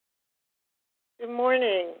Good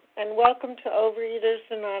morning, and welcome to Overeaters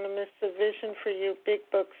Anonymous, a Vision for You Big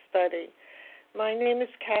Book Study. My name is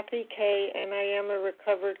Kathy Kay, and I am a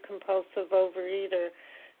recovered compulsive overeater.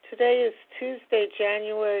 Today is Tuesday,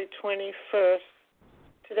 January 21st.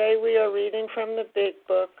 Today we are reading from the Big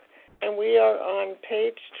Book, and we are on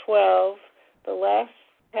page 12, the last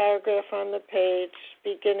paragraph on the page,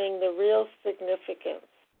 beginning the real significance.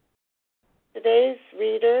 Today's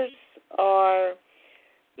readers are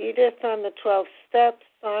Edith on the 12 Steps,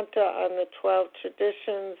 Santa on the 12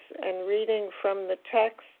 Traditions, and reading from the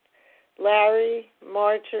text, Larry,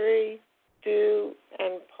 Marjorie, Dew,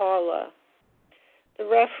 and Paula. The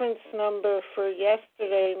reference number for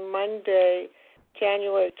yesterday, Monday,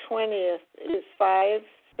 January 20th, is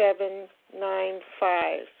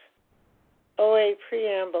 5795. OA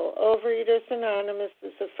Preamble. Overeaters Anonymous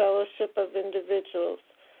is a fellowship of individuals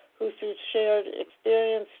who through shared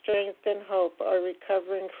experience, strength, and hope are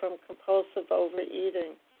recovering from compulsive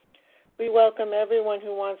overeating. We welcome everyone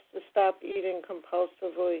who wants to stop eating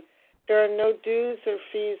compulsively. There are no dues or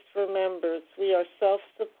fees for members. We are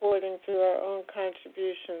self-supporting through our own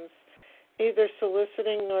contributions, neither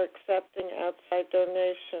soliciting nor accepting outside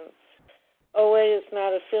donations. OA is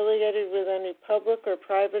not affiliated with any public or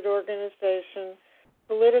private organization,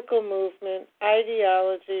 political movement,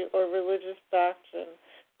 ideology, or religious doctrine.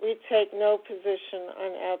 We take no position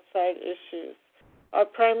on outside issues. Our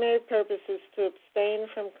primary purpose is to abstain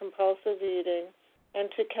from compulsive eating and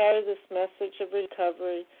to carry this message of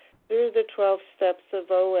recovery through the 12 steps of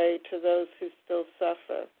OA to those who still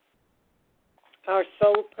suffer. Our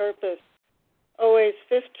sole purpose. OA's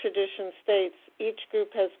fifth tradition states each group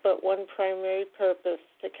has but one primary purpose,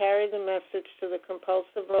 to carry the message to the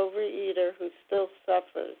compulsive overeater who still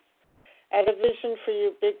suffers. At a Vision for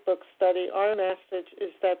You Big Book Study, our message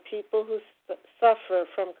is that people who suffer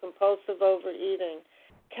from compulsive overeating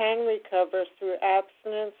can recover through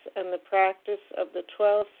abstinence and the practice of the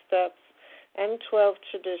 12 steps and 12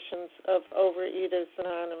 traditions of Overeaters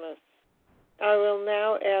Anonymous. I will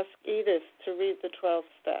now ask Edith to read the 12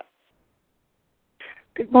 steps.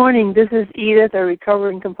 Good morning. This is Edith, a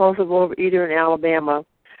recovering compulsive overeater in Alabama.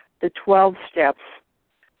 The 12 steps.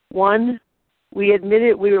 1. We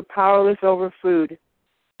admitted we were powerless over food,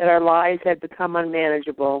 that our lives had become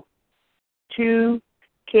unmanageable. 2.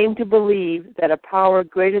 Came to believe that a power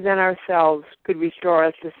greater than ourselves could restore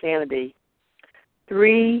us to sanity.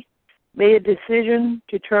 3. Made a decision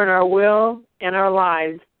to turn our will and our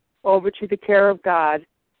lives over to the care of God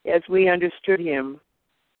as we understood Him.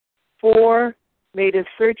 4. Made a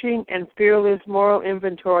searching and fearless moral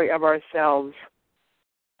inventory of ourselves.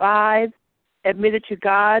 5. Admitted to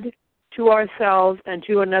God, to ourselves, and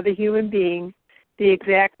to another human being the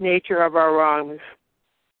exact nature of our wrongs.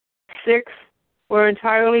 6. We're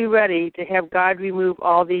entirely ready to have God remove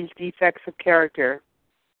all these defects of character.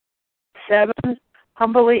 7.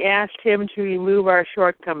 Humbly asked Him to remove our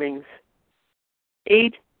shortcomings.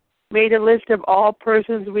 8. Made a list of all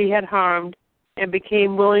persons we had harmed and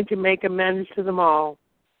became willing to make amends to them all.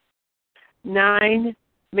 9.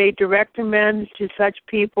 Made direct amends to such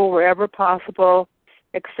people wherever possible,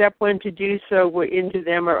 except when to do so were injure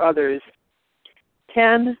them or others.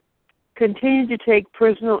 10. Continued to take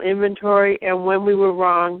personal inventory, and when we were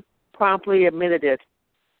wrong, promptly admitted it.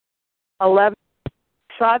 11.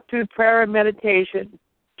 Sought through prayer and meditation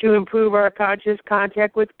to improve our conscious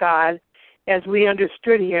contact with God as we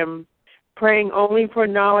understood Him, praying only for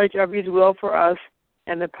knowledge of His will for us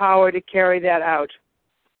and the power to carry that out.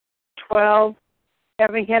 12.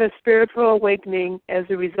 Having had a spiritual awakening as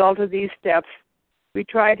a result of these steps, we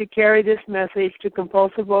try to carry this message to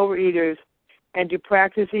compulsive overeaters and to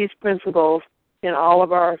practice these principles in all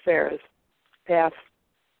of our affairs. Pass.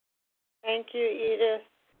 Thank you, Edith.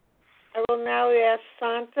 I will now ask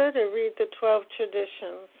Santa to read the 12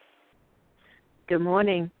 traditions. Good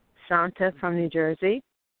morning. Santa from New Jersey,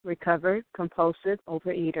 recovered compulsive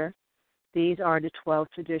overeater. These are the 12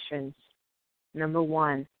 traditions. Number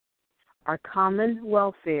 1, our common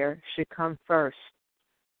welfare should come first.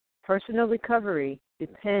 Personal recovery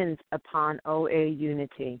depends upon OA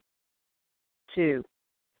unity. 2,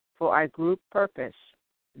 for our group purpose,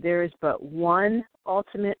 there is but one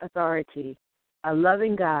ultimate authority, a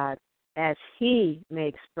loving God, as He may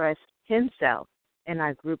express Himself in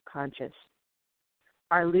our group conscience.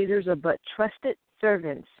 Our leaders are but trusted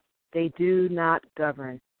servants. They do not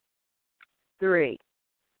govern. 3,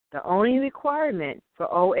 the only requirement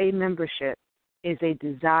for OA membership is a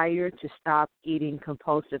desire to stop eating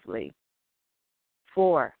compulsively.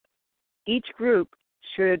 4, each group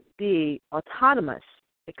should be autonomous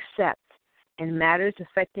except in matters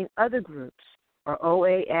affecting other groups or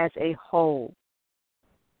OA as a whole.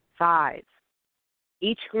 5,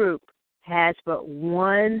 Each group has but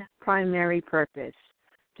one primary purpose: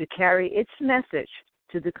 to carry its message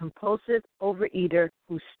to the compulsive overeater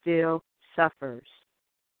who still suffers.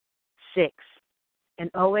 6. An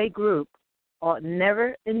OA group ought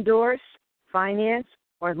never endorse, finance,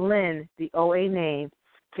 or lend the OA name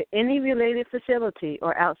to any related facility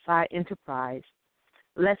or outside enterprise,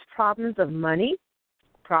 lest problems of money,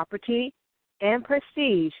 property, and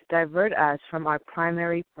prestige divert us from our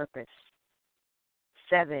primary purpose.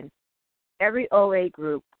 7. Every OA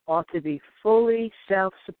group ought to be fully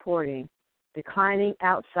self-supporting, declining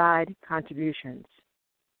outside contributions.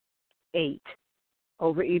 8.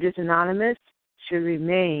 Overeaters Anonymous should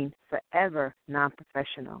remain forever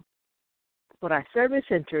non-professional, but our service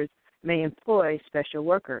centers may employ special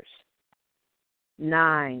workers.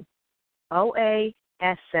 9. OA,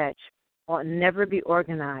 as such, ought never be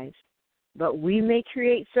organized, but we may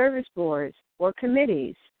create service boards or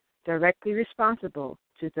committees directly responsible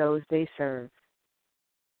to those they serve.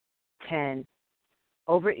 10.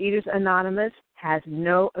 Overeaters Anonymous has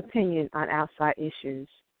no opinion on outside issues.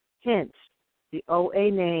 Hence, the OA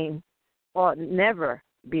name ought never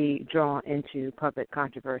be drawn into public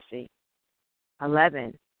controversy.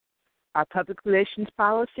 11. Our public relations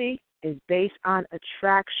policy is based on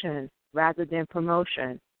attraction rather than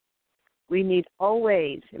promotion. We need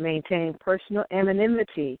always maintain personal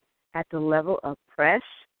anonymity at the level of press,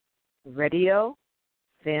 radio,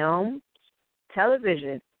 film,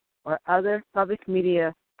 television, or other public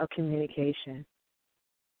media of communication.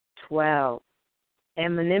 12.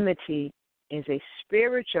 Anonymity is a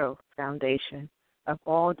spiritual foundation of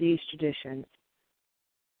all these traditions,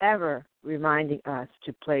 ever reminding us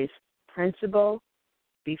to place principle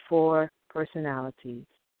before personalities.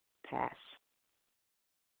 Pass.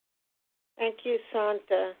 Thank you,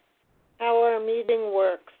 Santa. How our meeting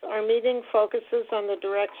works. Our meeting focuses on the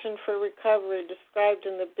direction for recovery described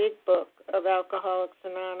in the Big Book of Alcoholics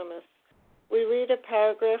Anonymous. We read a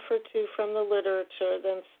paragraph or two from the literature,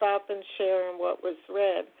 then stop and share in what was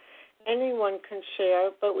read. Anyone can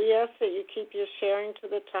share, but we ask that you keep your sharing to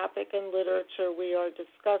the topic and literature we are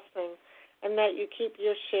discussing, and that you keep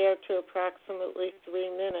your share to approximately 3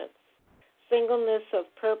 minutes. Singleness of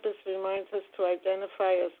purpose reminds us to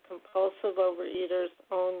identify as compulsive overeaters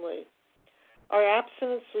only. Our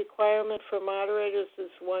abstinence requirement for moderators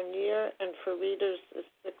is 1 year, and for readers is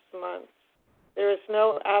 6 months. There is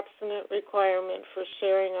no abstinent requirement for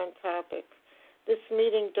sharing on topic. This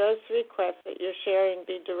meeting does request that your sharing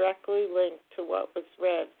be directly linked to what was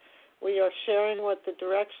read. We are sharing what the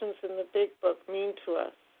directions in the Big Book mean to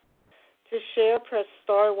us. To share, press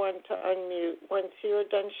star 1 to unmute. Once you are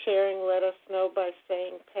done sharing, let us know by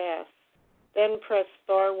saying pass. Then press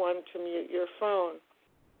star 1 to mute your phone.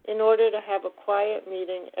 In order to have a quiet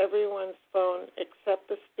meeting, everyone's phone except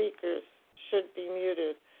the speaker's should be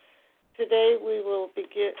muted. Today we will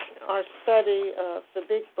begin our study of the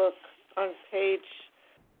Big Book on page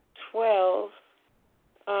 12,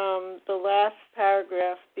 the last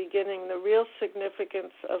paragraph beginning the real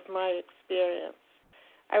significance of my experience.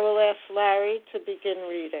 I will ask Larry to begin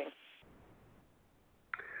reading.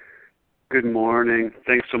 Good morning.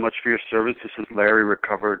 Thanks so much for your service. This is Larry,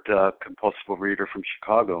 recovered compulsive reader from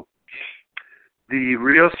Chicago. The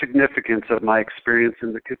real significance of my experience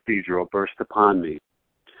in the cathedral burst upon me.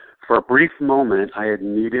 For a brief moment, I had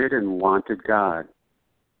needed and wanted God.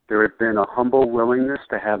 There had been a humble willingness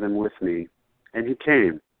to have him with me, and he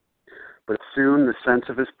came. But soon the sense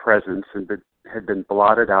of his presence had been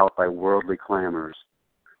blotted out by worldly clamors,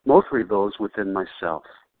 mostly those within myself.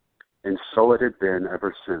 And so it had been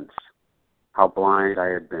ever since. How blind I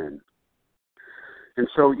had been. And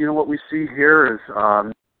so, what we see here is,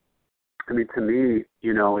 to me,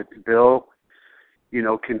 Bill,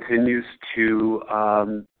 continues to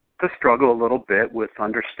struggle a little bit with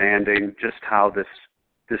understanding just how this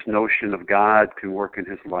notion of God can work in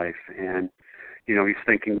his life. And, he's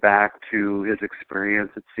thinking back to his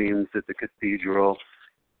experience, it seems, at the cathedral,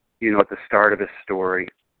 at the start of his story.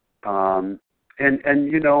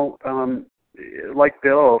 Like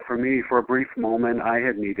Bill, for me, for a brief moment, I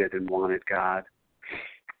had needed and wanted God.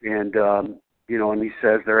 And, and he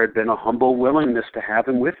says there had been a humble willingness to have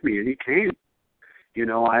him with me, and he came.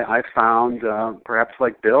 I found, perhaps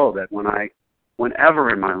like Bill, that whenever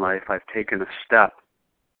in my life I've taken a step,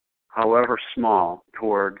 however small,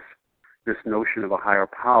 towards this notion of a higher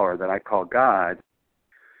power that I call God,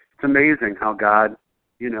 it's amazing how God,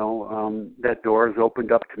 that door has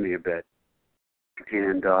opened up to me a bit.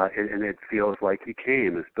 And it feels like he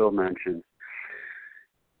came, as Bill mentioned.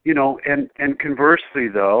 And conversely,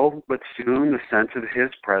 though, but soon the sense of his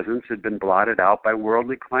presence had been blotted out by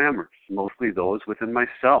worldly clamors, mostly those within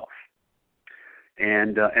myself.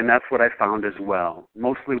 And that's what I found as well.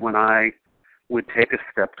 Mostly when I would take a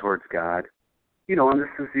step towards God, and this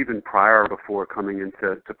is even prior, before coming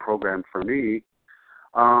into program for me,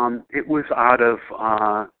 it was out of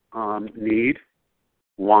need,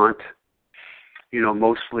 want,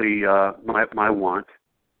 mostly my want.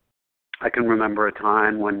 I can remember a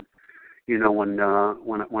time when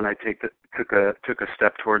I took a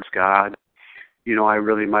step towards God.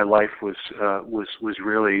 My life was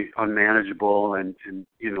really unmanageable, and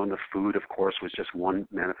the food, of course, was just one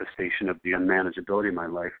manifestation of the unmanageability of my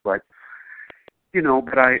life. But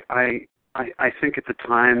I think at the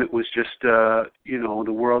time it was just the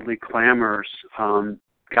worldly clamors.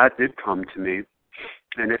 God did come to me,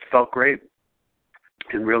 and it felt great.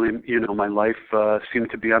 And really, my life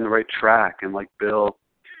seemed to be on the right track. And like Bill,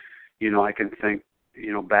 I can think,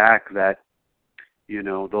 back that,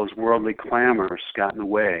 those worldly clamors got in the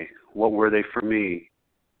way. What were they for me?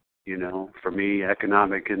 For me,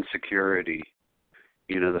 economic insecurity.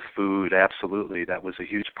 The food, absolutely, that was a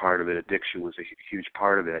huge part of it. Addiction was a huge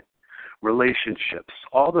part of it. Relationships,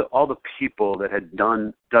 all the people that had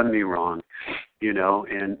done me wrong,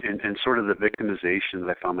 and sort of the victimization that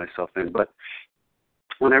I found myself in. But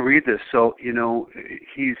when I read this, so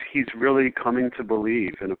he's really coming to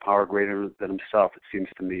believe in a power greater than himself. It seems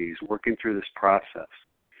to me he's working through this process,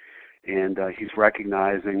 and he's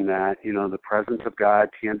recognizing that the presence of God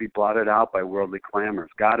can be blotted out by worldly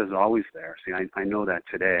clamors. God is always there. See, I know that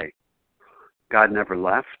today. God never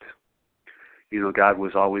left. God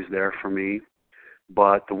was always there for me,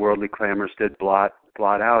 but the worldly clamors did blot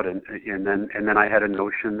out, and then I had a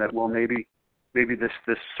notion that, well, maybe this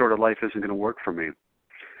sort of life isn't going to work for me.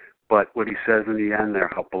 But what he says in the end there,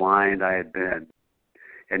 how blind I had been.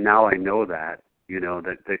 And now I know that,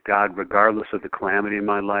 that God, regardless of the calamity in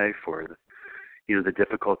my life or the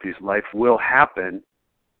difficulties, life will happen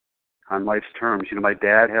on life's terms. My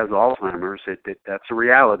dad has Alzheimer's. That's a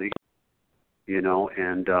reality, and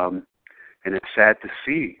it's sad to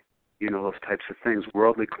see, those types of things.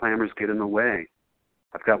 Worldly clamors get in the way.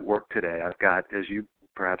 I've got work today. I've got, as you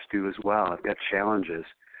perhaps do as well, I've got challenges.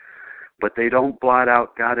 But they don't blot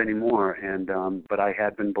out God anymore, and but I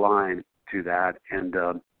had been blind to that, and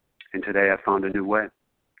today I found a new way.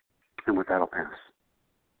 And with that, I'll pass.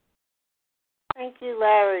 Thank you,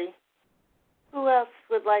 Larry. Who else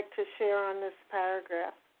would like to share on this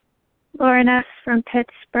paragraph? Lauren S. from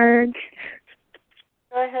Pittsburgh.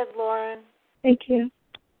 Go ahead, Lauren. Thank you.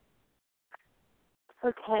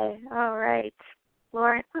 Okay, all right.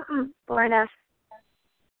 Lauren S.,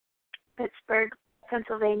 Pittsburgh,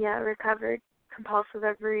 Pennsylvania, recovered compulsive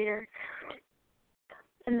overeater.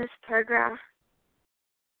 In this paragraph,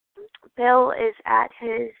 Bill is at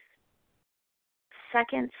his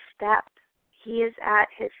second step. He is at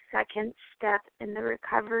his second step in the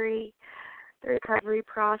recovery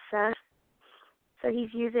process. So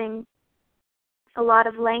he's using a lot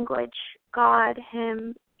of language: God,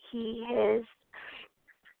 him, he, his.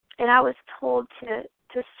 And I was told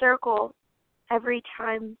to circle every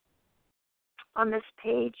time on this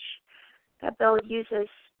page that Bill uses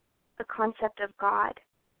the concept of God.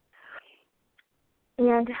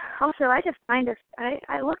 And also, I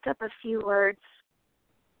looked up a few words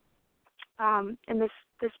in this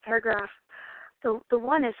paragraph. The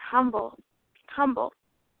one is humble,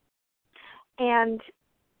 and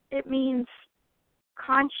it means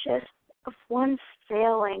conscious of one's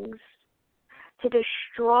failings to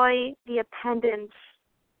destroy the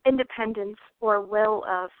independence or will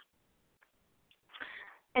of.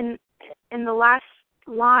 And in the last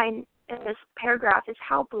line in this paragraph is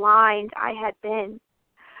how blind I had been.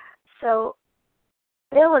 So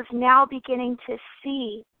Bill is now beginning to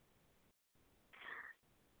see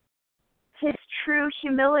his true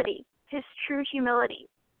humility,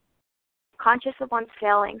 conscious of one's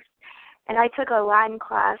failings. And I took a Latin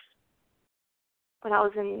class when I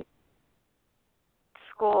was in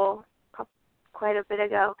school quite a bit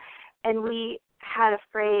ago, and we had a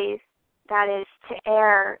phrase that is, to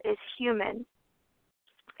err is human.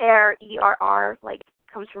 Err, E-R-R,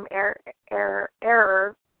 comes from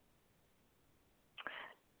error.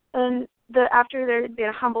 And after there had been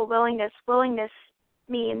a humble willingness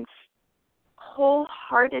means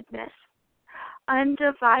wholeheartedness,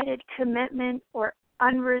 undivided commitment, or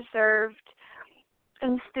unreserved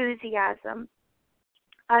enthusiasm,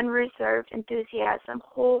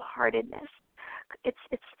 wholeheartedness.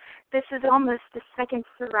 This is almost the second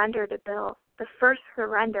surrender to Bill. The first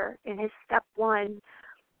surrender in his step one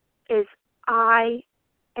is, I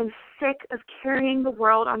am sick of carrying the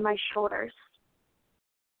world on my shoulders.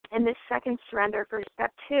 And this second surrender for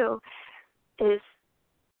step two is,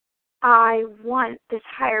 I want this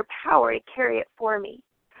higher power to carry it for me.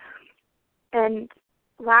 And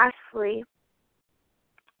lastly,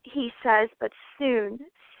 he says, but soon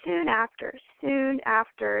after,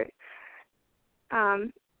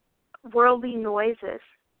 worldly noises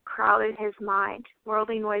crowded his mind.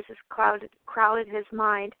 Crowded his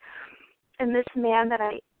mind. And this man that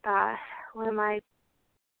one of my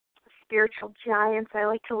spiritual giants I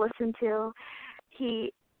like to listen to,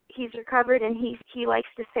 he's recovered, and he likes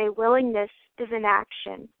to say willingness is an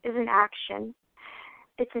action. It's an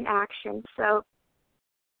action. So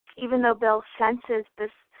even though Bill senses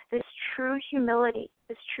this true humility,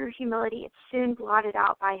 it's soon blotted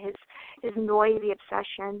out by his noisy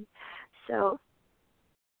obsession. So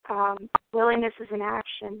willingness is an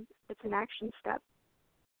action. It's an action step.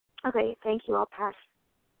 Okay, thank you. I'll pass.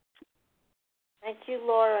 Thank you,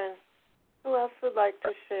 Lauren. Who else would like to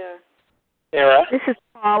share? Sarah? This is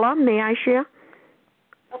Paula. May I share?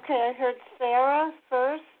 Okay, I heard Sarah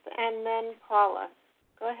first and then Paula.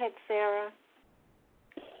 Go ahead, Sarah.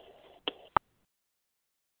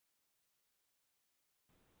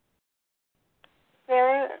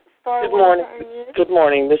 Sarah, star Good one morning. to unmute. Good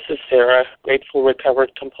morning. This is Sarah, grateful,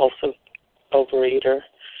 recovered, compulsive overeater.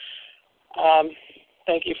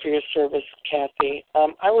 Thank you for your service, Kathy.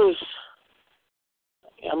 I'm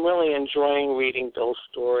really enjoying reading Bill's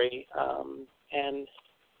story, and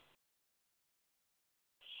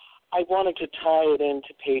I wanted to tie it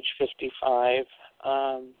into page 55.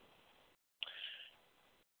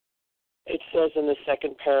 It says in the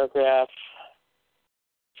second paragraph,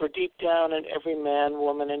 for deep down in every man,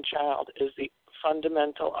 woman, and child is the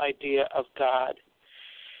fundamental idea of God.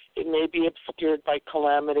 It may be obscured by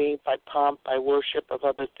calamity, by pomp, by worship of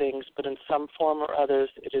other things, but in some form or others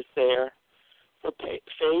it is there. For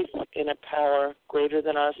faith in a power greater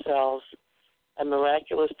than ourselves and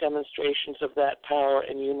miraculous demonstrations of that power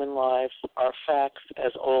in human lives are facts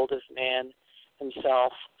as old as man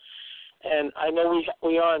himself. And I know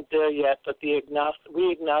we aren't there yet, but the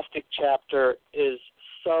agnostic chapter is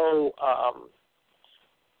so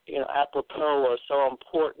apropos or so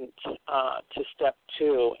important to step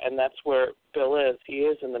 2, and that's where Bill is. He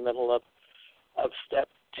is in the middle of step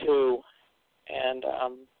 2, and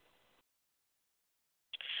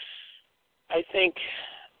I think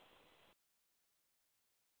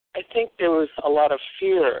there was a lot of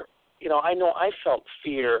fear. I know I felt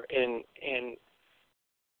fear in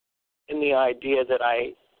the idea that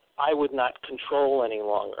I would not control any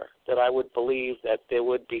longer, that I would believe that there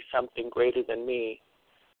would be something greater than me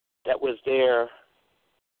that was there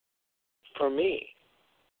for me.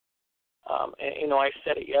 I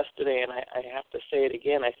said it yesterday, and I have to say it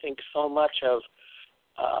again. I think so much of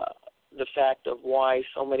the fact of why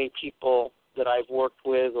so many people that I've worked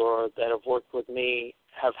with or that have worked with me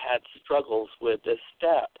have had struggles with this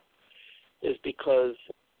step is because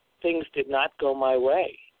things did not go my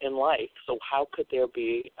way in life. So how could there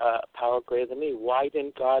be power greater than me? Why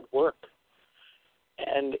didn't God work?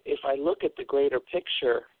 And if I look at the greater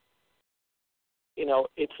picture,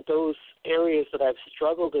 it's those areas that I've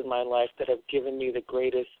struggled in my life that have given me the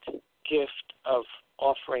greatest gift of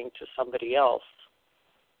offering to somebody else.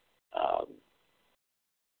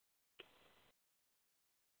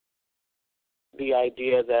 The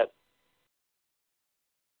idea that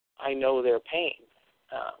I know their pain.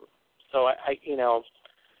 So I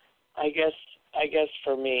guess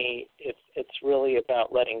for me, it's really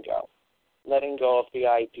about letting go of the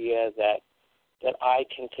idea that I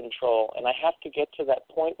can control. And I have to get to that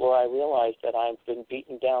point where I realize that I've been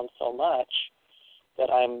beaten down so much that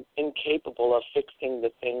I'm incapable of fixing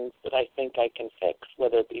the things that I think I can fix,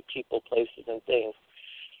 whether it be people, places, and things.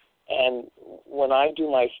 And when I do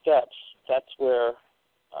my steps, that's where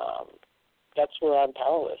I'm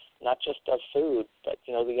powerless, not just of food, but,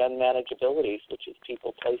 the unmanageabilities, which is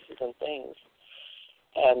people, places, and things.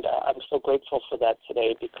 And I'm so grateful for that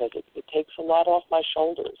today because it takes a lot off my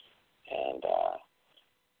shoulders.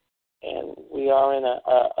 And we are in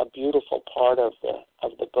a beautiful part of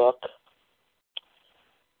the book.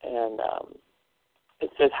 And it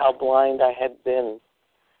says how blind I had been.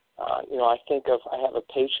 I have a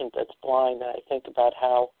patient that's blind, and I think about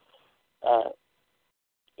how,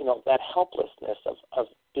 that helplessness of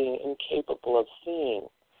being incapable of seeing.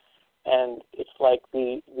 And it's like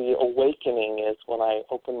the awakening is when I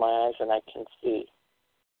open my eyes and I can see.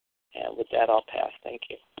 And with that, I'll pass. Thank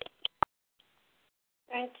you.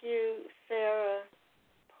 Thank you, Sarah.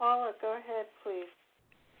 Paula, go ahead, please.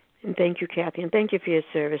 And thank you, Kathy, and thank you for your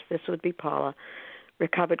service. This would be Paula,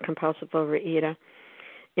 recovered compulsive overeater.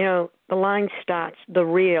 The line starts, the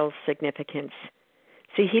real significance.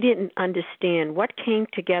 See, he didn't understand what came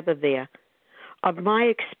together there. of my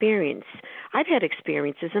experience. I've had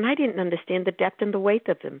experiences, and I didn't understand the depth and the weight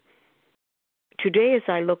of them. Today, as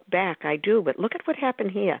I look back, I do, but look at what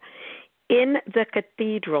happened here. In the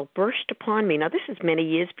cathedral, burst upon me. Now, this is many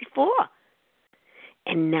years before.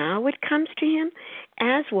 And now it comes to him,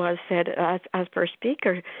 as was said, as first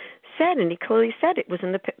speaker said, and he clearly said it was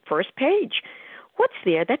in the first page. What's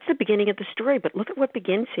there? That's the beginning of the story, but look at what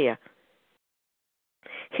begins here.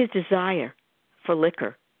 His desire for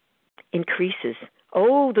liquor increases.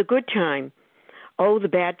 Oh, the good time. Oh, the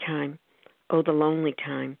bad time. Oh, the lonely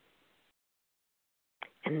time.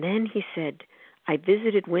 And then he said, I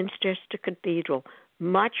visited Winchester Cathedral,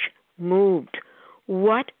 much moved.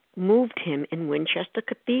 What moved him in Winchester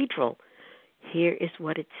Cathedral? Here is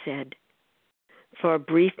what it said. For a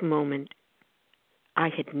brief moment, I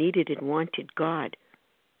had needed and wanted God.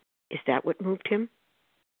 Is that what moved him?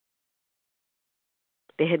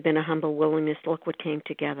 There had been a humble willingness. Look what came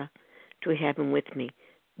together to have him with me.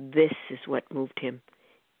 This is what moved him.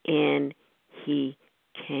 And he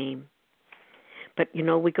came. But,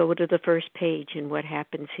 we go to the first page, and what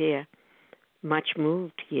happens here? Much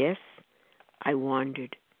moved, yes. I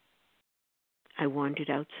wandered. I wandered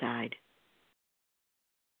outside.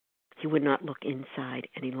 He would not look inside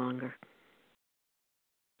any longer.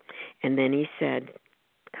 And then he said,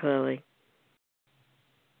 clearly,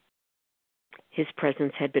 his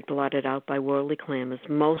presence had been blotted out by worldly clamors,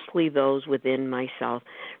 mostly those within myself.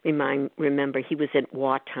 Remember, he was at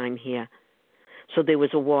wartime here. So there was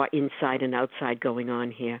a war inside and outside going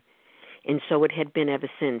on here. And so it had been ever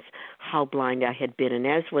since, how blind I had been. And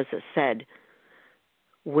as was said,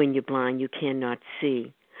 when you're blind, you cannot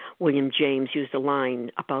see. William James used a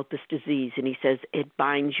line about this disease, and he says, it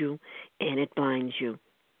binds you and it blinds you.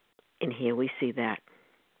 And here we see that.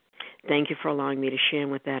 Thank you for allowing me to share,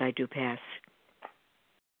 and with that, I do pass.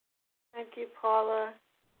 Thank you, Paula.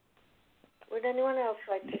 Would anyone else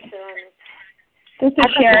like to share on this? This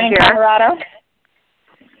is Sharon in Colorado.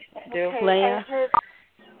 Okay, Leah. I heard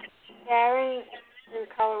Sharon in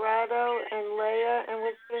Colorado and Leah, and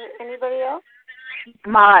was there anybody else?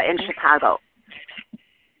 Mara in Chicago.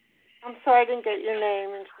 I'm sorry, I didn't get your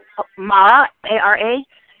name. Mara, A-R-A.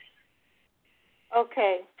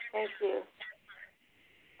 Okay, thank you.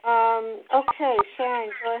 Okay, Sharon,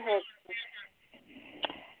 go ahead.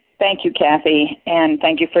 Thank you, Kathy, and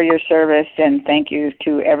thank you for your service, and thank you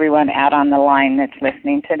to everyone out on the line that's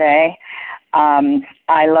listening today.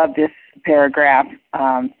 I love this paragraph.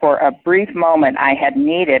 For a brief moment, I had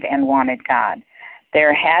needed and wanted God.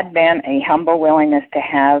 There had been a humble willingness to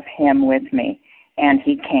have him with me, and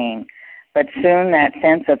he came. But soon that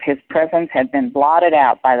sense of his presence had been blotted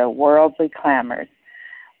out by the worldly clamors,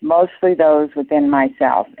 mostly those within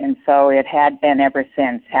myself. And so it had been ever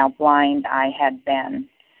since, how blind I had been.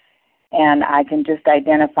 And I can just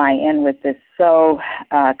identify in with this so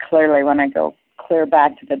clearly when I go clear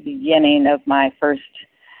back to the beginning of my first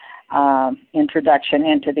introduction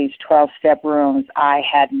into these 12-step rooms. I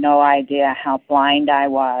had no idea how blind I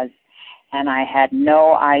was, and I had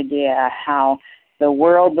no idea how the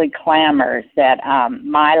worldly clamors that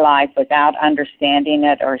my life, without understanding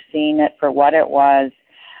it or seeing it for what it was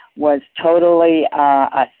totally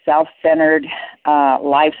a self-centered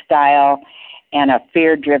lifestyle and a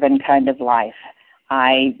fear-driven kind of life.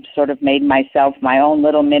 I sort of made myself my own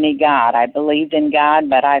little mini God. I believed in God,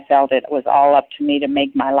 but I felt it was all up to me to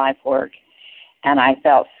make my life work. And I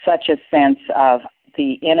felt such a sense of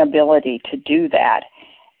the inability to do that.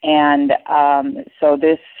 And so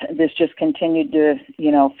this just continued to,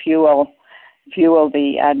 fuel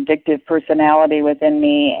the addictive personality within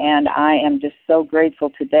me. And I am just so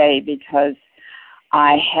grateful today because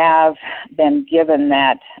I have been given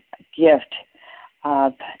that gift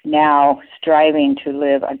of now striving to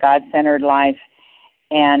live a God-centered life,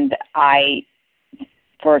 and I,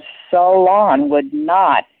 for so long, would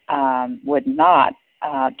not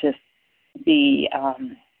just be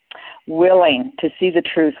willing to see the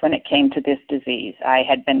truth when it came to this disease. I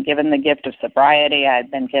had been given the gift of sobriety. I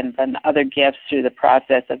had been given other gifts through the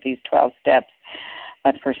process of these 12 steps,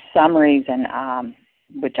 but for some reason,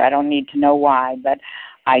 which I don't need to know why, but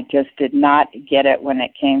I just did not get it when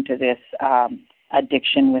it came to this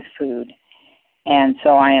addiction with food. And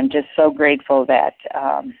so I am just so grateful that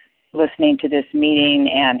listening to this meeting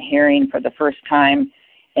and hearing for the first time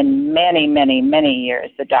in many, many, many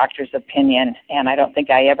years the doctor's opinion, and I don't think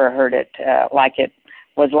I ever heard it like it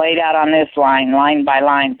was laid out on this line by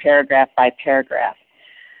line, paragraph by paragraph.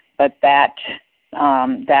 But that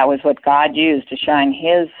was what God used to shine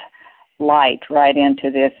his light right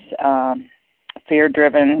into this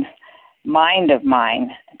fear-driven mind of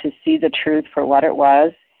mine to see the truth for what it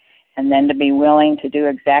was and then to be willing to do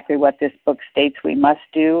exactly what this book states we must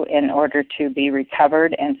do in order to be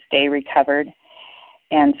recovered and stay recovered.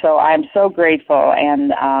 And so I'm so grateful.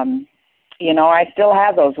 And, I still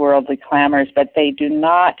have those worldly clamors, but they do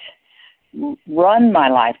not run my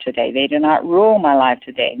life today. They do not rule my life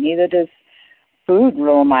today. Neither does food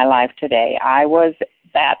rule my life today. I was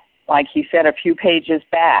that, like he said a few pages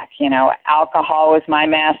back, alcohol is my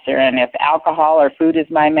master, and if alcohol or food is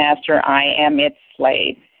my master, I am its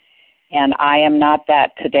slave. And I am not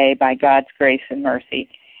that today by God's grace and mercy.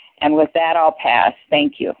 And with that, I'll pass.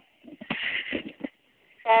 Thank you.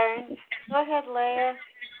 Karen, go ahead, Leah.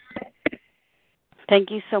 Thank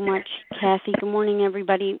you so much, Kathy. Good morning,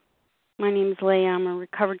 everybody. My name is Leah. I'm a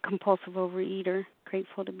recovered compulsive overeater.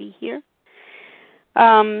 Grateful to be here.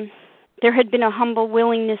 There had been a humble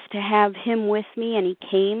willingness to have him with me, and he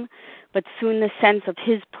came, but soon the sense of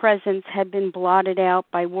his presence had been blotted out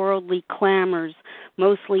by worldly clamors,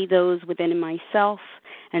 mostly those within myself,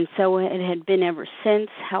 and so it had been ever since.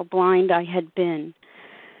 How blind I had been.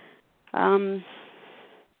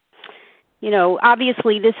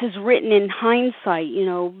 Obviously this is written in hindsight.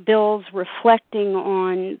 Bill's reflecting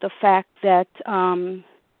on the fact that,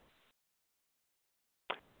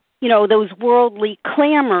 those worldly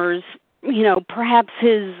clamors, perhaps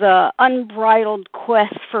his unbridled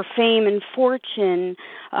quest for fame and fortune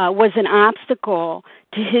was an obstacle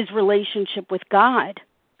to his relationship with God.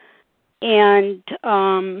 And,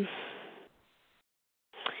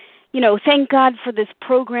 thank God for this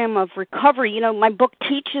program of recovery. My book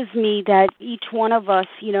teaches me that each one of us,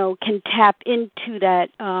 can tap into that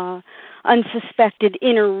unsuspected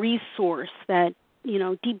inner resource that,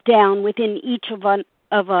 deep down within each of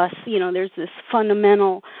us, there's this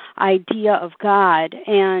fundamental idea of God.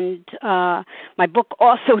 And my book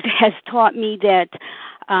also has taught me that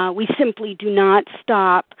we simply do not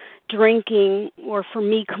stop drinking, or for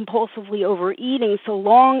me, compulsively overeating, so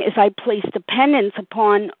long as I place dependence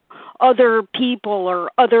upon other people or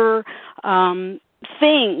other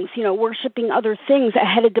things, worshiping other things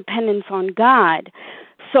ahead of dependence on God.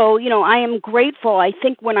 So, I am grateful. I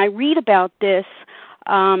think when I read about this,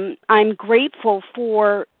 I'm grateful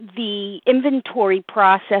for the inventory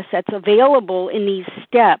process that's available in these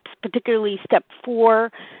steps, particularly step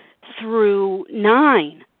 4 through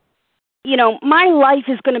 9. My life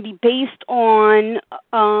is going to be based on,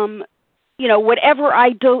 whatever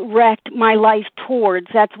I direct my life towards,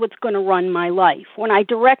 that's what's going to run my life. When I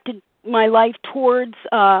directed my life towards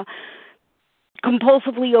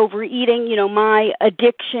compulsively overeating, my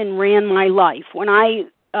addiction ran my life. When I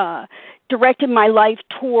directed my life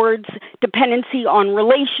towards dependency on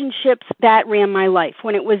relationships, that ran my life.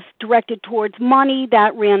 When it was directed towards money,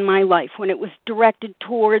 that ran my life. When it was directed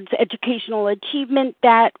towards educational achievement,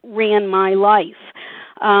 that ran my life.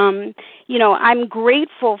 I'm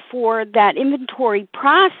grateful for that inventory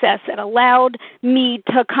process that allowed me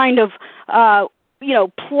to kind of,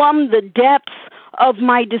 plumb the depths of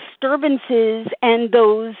my disturbances and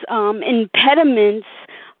those impediments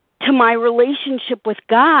to my relationship with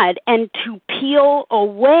God, and to peel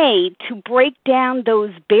away, to break down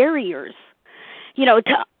those barriers,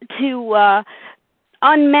 to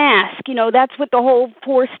unmask, that's what the whole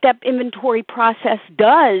 4-step inventory process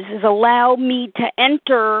does, is allow me to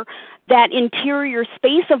enter that interior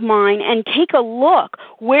space of mine and take a look.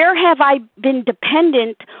 Where have I been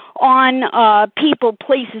dependent on people,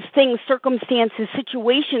 places, things, circumstances,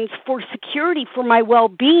 situations for security, for my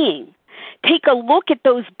well-being? Take a look at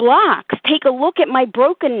those blocks. Take a look at my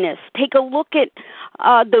brokenness. Take a look at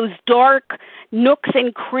those dark nooks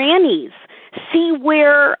and crannies. See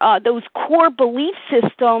where those core belief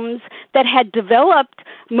systems that had developed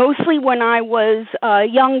mostly when I was a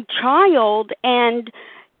young child, and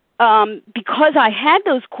because I had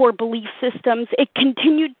those core belief systems, it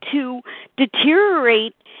continued to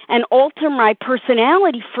deteriorate and alter my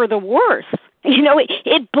personality for the worse.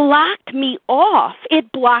 It blocked me off.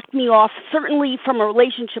 It blocked me off certainly from a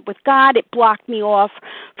relationship with God. It blocked me off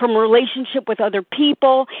from a relationship with other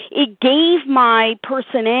people. It gave my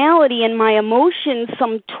personality and my emotions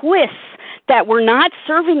some twists that were not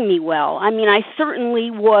serving me well. I mean, I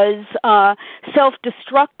certainly was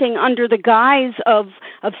self-destructing under the guise of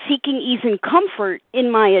seeking ease and comfort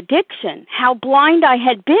in my addiction. How blind I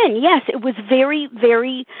had been. Yes, it was a very,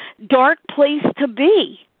 very dark place to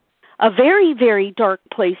be. A very, very dark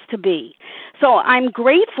place to be. So I'm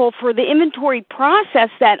grateful for the inventory process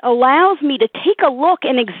that allows me to take a look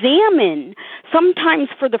and examine, sometimes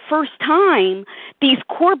for the first time, these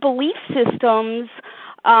core belief systems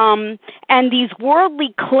and these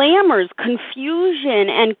worldly clamors, confusion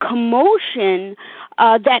and commotion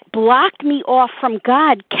that blocked me off from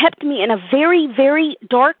God kept me in a very, very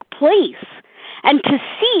dark place. And to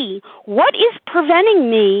see what is preventing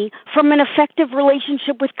me from an effective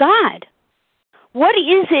relationship with God. What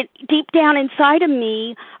is it deep down inside of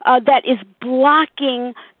me that is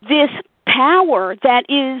blocking this power that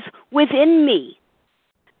is within me?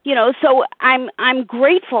 You know, so I'm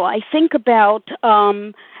grateful. I think about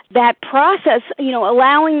that process, you know,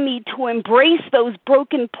 allowing me to embrace those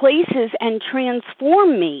broken places and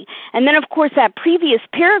transform me. And then, of course, that previous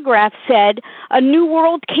paragraph said a new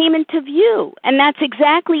world came into view. And that's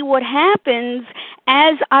exactly what happens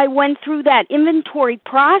as I went through that inventory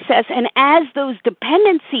process and as those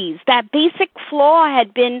dependencies, that basic flaw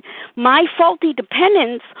had been my faulty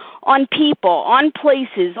dependence on people, on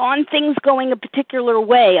places, on things going a particular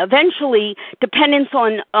way, eventually dependence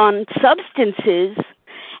on substances.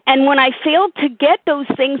 And when I failed to get those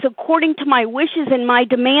things according to my wishes and my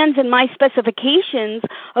demands and my specifications,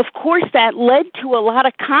 of course that led to a lot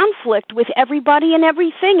of conflict with everybody and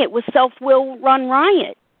everything. It was self-will run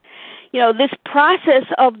riot. You know, this process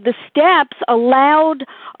of the steps allowed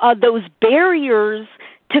those barriers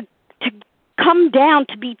to come down,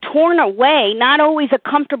 to be torn away, not always a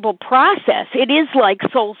comfortable process. It is like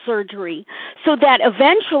soul surgery, so that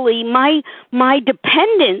eventually my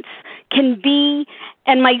dependence can be,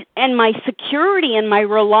 and my security and my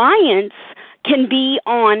reliance can be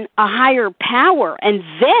on a higher power, and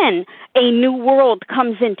then a new world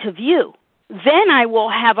comes into view. Then I will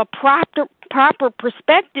have a proper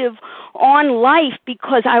perspective on life,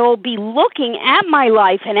 because I will be looking at my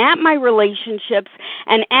life and at my relationships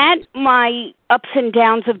and at my ups and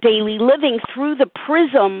downs of daily living through the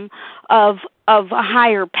prism of a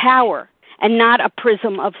higher power and not a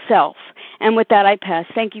prism of self. And with that, I pass.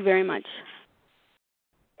 Thank you very much.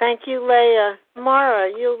 Thank you, Leah. Mara,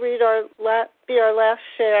 you'll be our last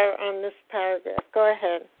share on this paragraph. Go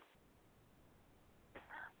ahead.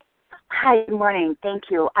 Hi, good morning. Thank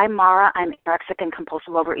you. I'm Mara. I'm anorexic and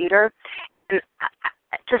compulsive overeater. And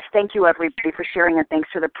just thank you, everybody, for sharing, and thanks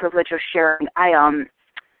for the privilege of sharing.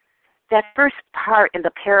 That first part in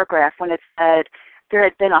the paragraph when it said there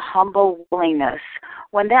had been a humble willingness,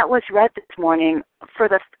 when that was read this morning,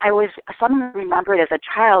 I was suddenly remembered as a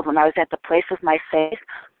child when I was at the place of my faith.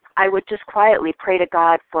 I would just quietly pray to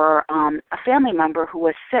God for a family member who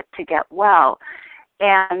was sick to get well.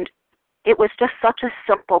 And it was just such a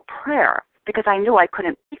simple prayer because I knew I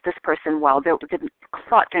couldn't make this person well.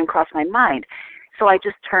 Thought didn't cross my mind. So I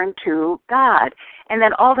just turned to God. And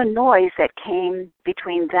then all the noise that came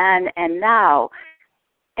between then and now,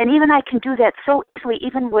 and even I can do that so easily,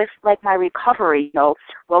 even with like my recovery, you know,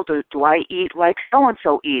 well, do I eat like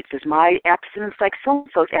so-and-so eats? Is my abstinence like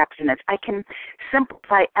so-and-so's abstinence? I can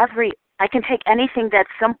simplify I can take anything that's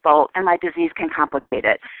simple and my disease can complicate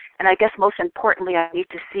it. And I guess most importantly, I need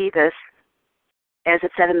to see this, as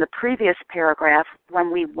it said in the previous paragraph,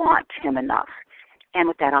 when we want him enough. And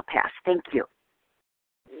with that, I'll pass. Thank you.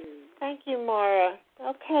 Thank you, Mara.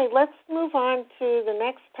 Okay, let's move on to the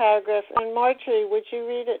next paragraph. And Marjorie, would you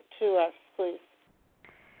read it to us, please?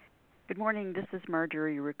 Good morning. This is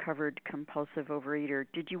Marjorie, recovered compulsive overeater.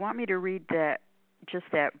 Did you want me to read just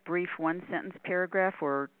that brief one-sentence paragraph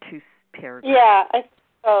or two paragraphs? Yeah, I think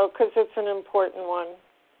so, because it's an important one.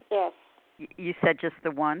 Yes. You said just the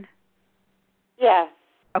one? Yeah.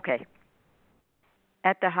 Okay.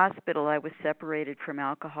 At the hospital, I was separated from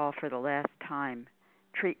alcohol for the last time.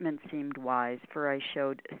 Treatment seemed wise, for I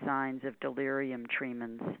showed signs of delirium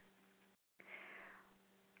tremens.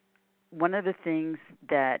 One of the things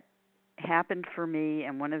that happened for me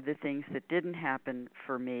and one of the things that didn't happen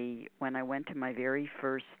for me when I went to my very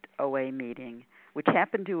first OA meeting, which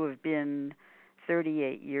happened to have been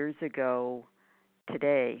 38 years ago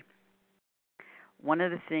today, one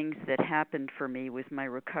of the things that happened for me was my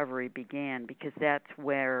recovery began, because that's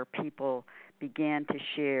where people began to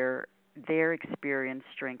share their experience,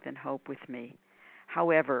 strength, and hope with me.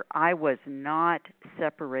 However, I was not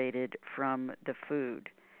separated from the food.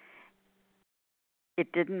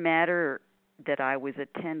 It didn't matter that I was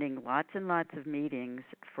attending lots and lots of meetings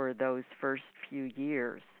for those first few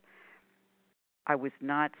years. I was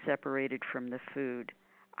not separated from the food.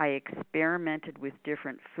 I experimented with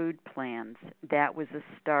different food plans. That was a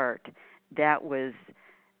start. That was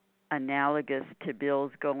analogous to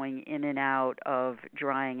Bill's going in and out of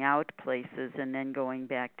drying out places and then going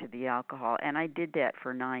back to the alcohol. And I did that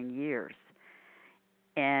for 9 years.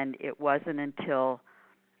 And it wasn't until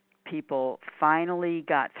people finally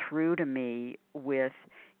got through to me with,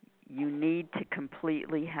 you need to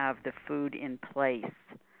completely have the food in place,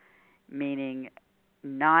 meaning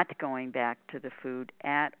not going back to the food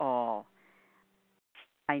at all.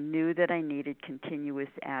 I knew that I needed continuous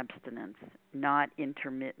abstinence, not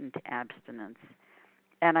intermittent abstinence.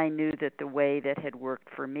 And I knew that the way that had worked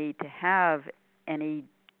for me to have any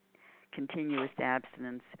continuous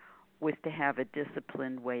abstinence was to have a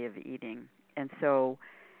disciplined way of eating. And so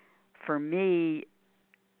for me,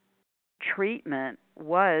 treatment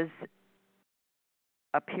was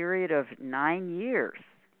a period of 9 years.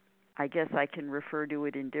 I guess I can refer to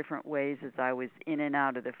it in different ways, as I was in and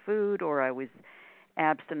out of the food, or I was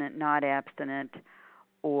abstinent, not abstinent,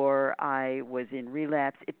 or I was in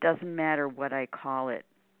relapse. It doesn't matter what I call it.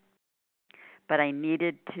 But I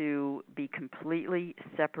needed to be completely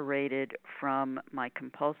separated from my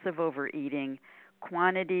compulsive overeating,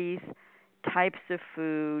 quantities, types of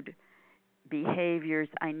food, behaviors.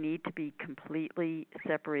 I need to be completely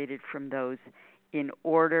separated from those in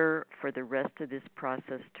order for the rest of this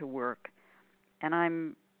process to work. And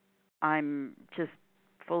I'm just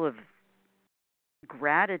full of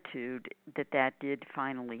gratitude that did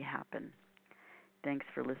finally happen. Thanks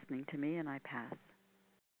for listening to me, and I pass.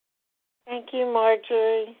 Thank you,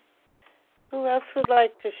 Marjorie. Who else would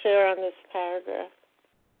like to share on this paragraph?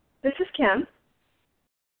 This is Kim.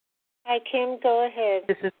 Hi, Kim. Go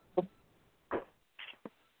ahead.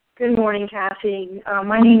 Good morning, Kathy.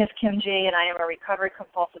 My name is Kim G., and I am a recovered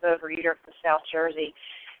compulsive overeater from South Jersey.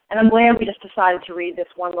 And I'm glad we just decided to read this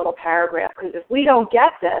one little paragraph, because if we don't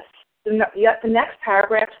get this, the next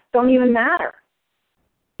paragraphs don't even matter.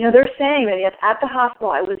 You know, they're saying that at the hospital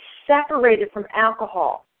I was separated from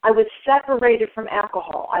alcohol. I was separated from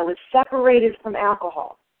alcohol. I was separated from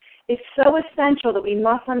alcohol. It's so essential that we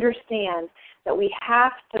must understand that we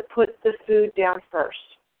have to put the food down first.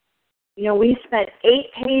 You know, we spent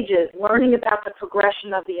 8 pages learning about the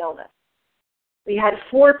progression of the illness. We had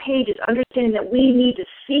 4 pages understanding that we need to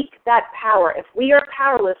seek that power. If we are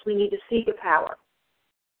powerless, we need to seek a power.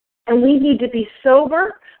 And we need to be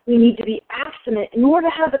sober. We need to be abstinent in order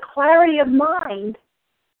to have the clarity of mind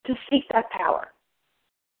to seek that power.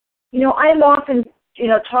 You know, I'm often,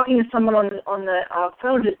 talking to someone on the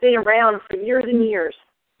phone who's been around for years and years.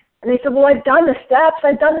 And they said, well, I've done the steps.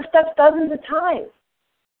 I've done the steps dozens of times.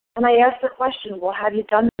 And I asked the question, well, have you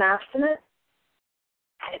done them abstinent?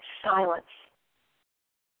 And it's silence.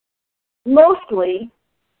 Mostly,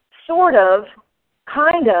 sort of,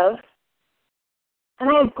 kind of. And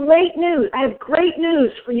I have great news. I have great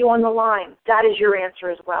news for you on the line. That is your answer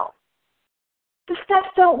as well. The steps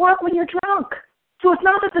don't work when you're drunk. So it's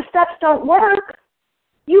not that the steps don't work.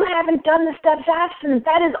 You haven't done the steps abstinent.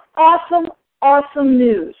 That is awesome, awesome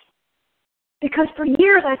news. Because for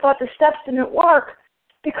years I thought the steps didn't work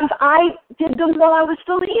because I did them while I was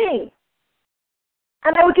still eating.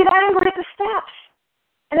 And I would get angry at the steps.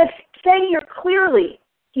 And it's saying here clearly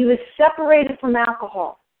he was separated from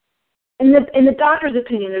alcohol. In the doctor's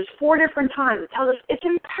opinion, there's 4 different times it tells us it's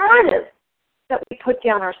imperative that we put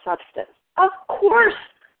down our substance. Of course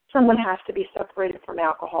someone has to be separated from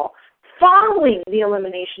alcohol, following the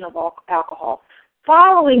elimination of alcohol,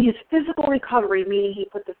 following his physical recovery, meaning he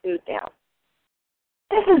put the food down.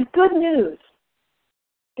 This is good news,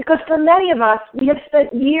 because for many of us, we have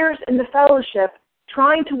spent years in the fellowship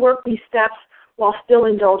trying to work these steps while still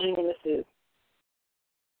indulging in the food.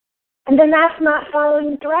 And then that's not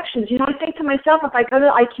following the directions. You know, I think to myself, if I go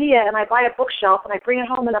to IKEA and I buy a bookshelf and I bring it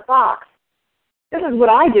home in a box, this is what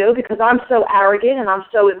I do because I'm so arrogant and I'm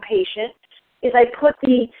so impatient, is I put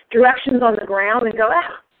the directions on the ground and go,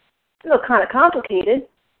 it looks kind of complicated.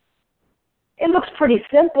 It looks pretty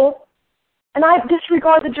simple. And I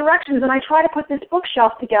disregard the directions and I try to put this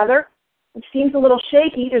bookshelf together. It seems a little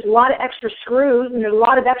shaky. There's a lot of extra screws and there's a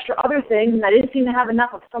lot of extra other things, and I didn't seem to have enough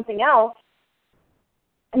of something else.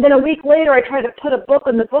 And then a week later, I try to put a book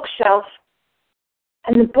on the bookshelf,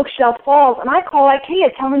 and the bookshelf falls, and I call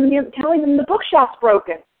IKEA telling them the bookshelf's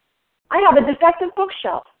broken. I have a defective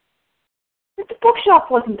bookshelf. If the bookshelf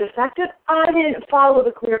wasn't defective, I didn't follow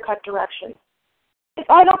the clear-cut directions. If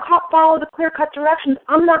I don't follow the clear-cut directions,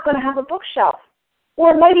 I'm not going to have a bookshelf.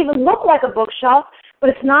 Or it might even look like a bookshelf, but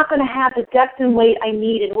it's not going to have the depth and weight I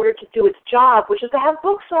need in order to do its job, which is to have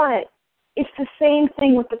books on it. It's the same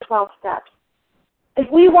thing with the 12 steps. If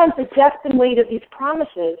we want the depth and weight of these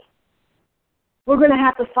promises, we're going to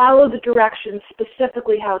have to follow the directions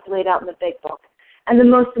specifically how it's laid out in the big book. And the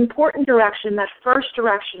most important direction, that first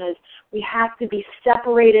direction, is we have to be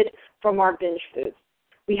separated from our binge foods.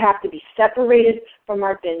 We have to be separated from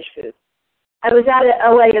our binge foods. I was at an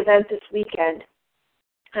LA event this weekend,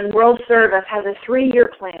 and World Service has a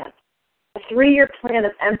 3-year plan, a 3-year plan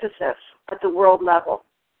of emphasis at the world level.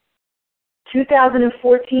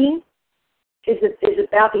 2014 is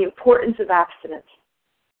about the importance of abstinence.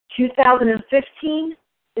 2015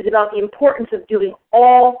 is about the importance of doing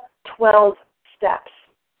all 12 steps.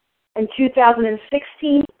 And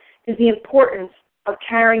 2016 is the importance of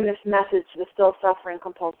carrying this message to the still suffering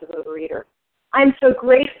compulsive overeater. I'm so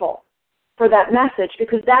grateful for that message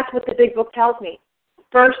because that's what the big book tells me.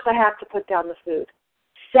 First, I have to put down the food.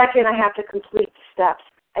 Second, I have to complete the steps.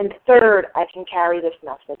 And third, I can carry this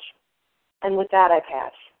message. And with that, I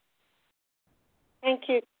pass. Thank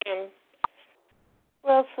you, Kim. Who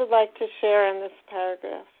else would like to share in this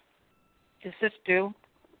paragraph? This is Stu.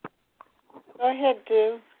 Go ahead,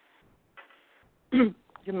 Stu.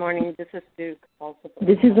 Good morning. This is Stu.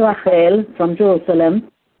 This is Rachel from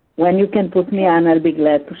Jerusalem. When you can put me on, I'll be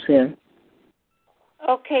glad to share.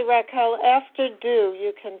 Okay, Raquel, after Du,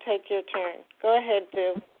 you can take your turn. Go ahead,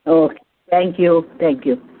 Du. Okay, thank you. Thank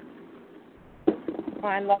you.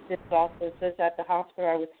 I love this also. It says at the hospital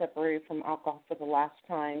I was separated from alcohol for the last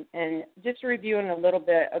time. And just reviewing a little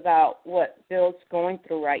bit about what Bill's going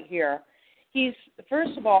through right here.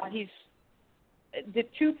 First of all, the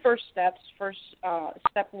two first steps,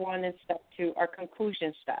 step 1 and step 2, are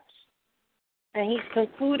conclusion steps. And he's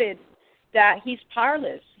concluded that he's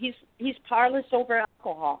powerless. He's powerless over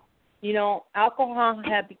alcohol. You know, alcohol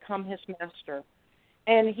had become his master.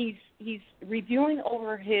 And he's reviewing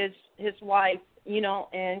over his life, you know,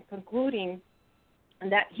 and concluding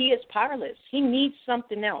that he is powerless. He needs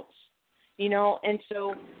something else, you know. And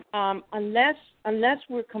so unless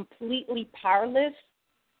we're completely powerless,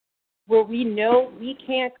 where we know we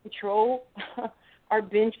can't control our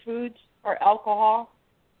binge foods or alcohol,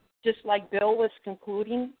 just like Bill was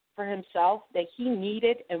concluding for himself that he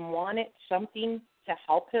needed and wanted something to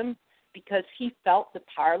help him because he felt the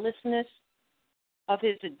powerlessness of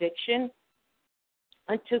his addiction,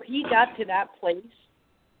 until he got to that place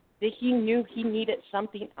that he knew he needed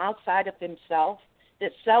something outside of himself,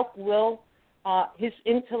 that self-will, his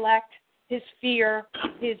intellect, his fear,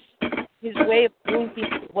 his way of doing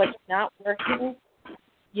things was not working,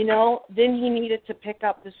 you know, then he needed to pick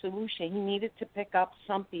up the solution. He needed to pick up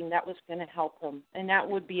something that was going to help him, and that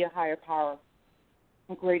would be a higher power,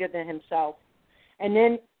 greater than himself. And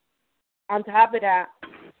then on top of that,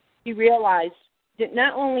 he realized that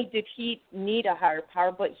not only did he need a higher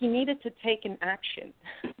power, but he needed to take an action.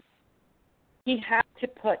 He had to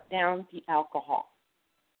put down the alcohol.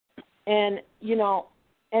 And, you know,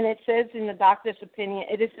 and it says in the doctor's opinion,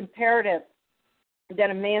 it is imperative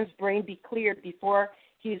that a man's brain be cleared before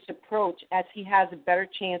he is approached, as he has a better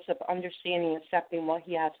chance of understanding and accepting what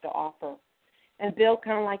he has to offer. And Bill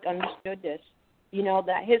kind of like understood this, you know,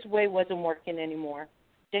 that his way wasn't working anymore,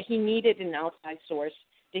 that he needed an outside source,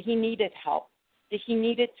 that he needed help, that he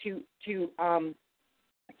needed to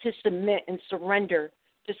submit and surrender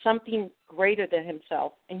to something greater than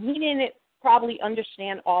himself. And he didn't probably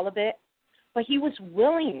understand all of it, but he was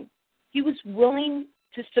willing. He was willing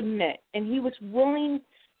to submit, and he was willing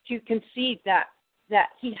to concede that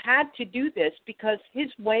he had to do this because his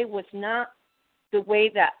way was not the way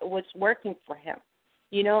that was working for him,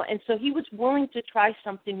 you know. And so he was willing to try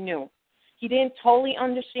something new. He didn't totally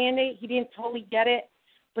understand it. He didn't totally get it,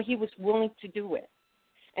 but he was willing to do it.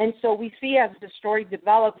 And so we see as the story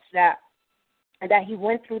develops that he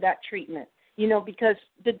went through that treatment, you know, because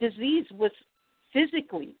the disease was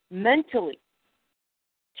physically, mentally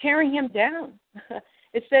tearing him down.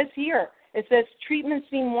 It says here, treatment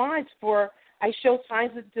seemed wise, for I showed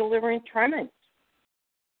signs of delirium tremens.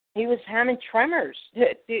 He was having tremors.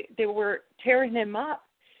 They were tearing him up.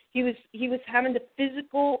 He was having the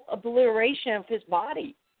physical obliteration of his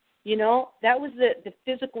body. You know, that was the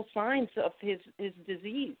physical signs of his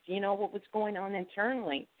disease, you know, what was going on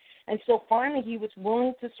internally. And so finally he was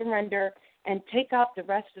willing to surrender and take up the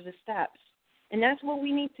rest of the steps. And that's what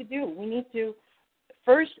we need to do. We need to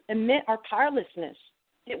first admit our powerlessness,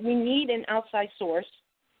 that we need an outside source,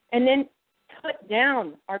 and then cut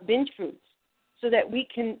down our binge foods so that we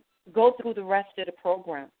can go through the rest of the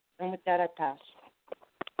program. And with that, I pass.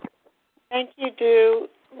 Thank you, Du.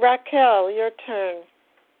 Raquel, your turn.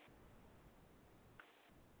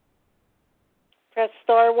 Press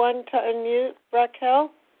star 1 to unmute,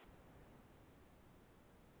 Raquel.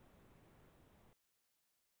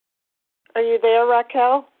 Are you there,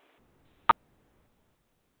 Raquel?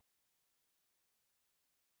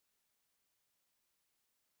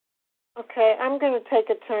 Okay, I'm going to take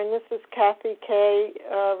a turn. This is Kathy Kay,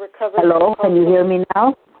 recovering. Hello, can you hear me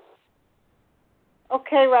now?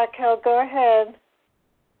 Okay, Raquel, go ahead.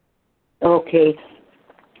 Okay.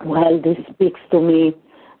 Well, this speaks to me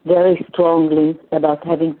very strongly about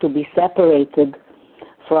having to be separated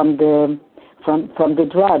from the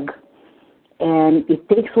drug, and it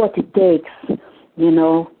takes what it takes, you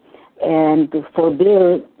know. And for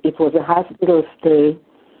Bill, it was a hospital stay,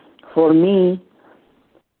 for me,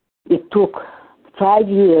 it took 5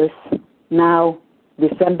 years. Now,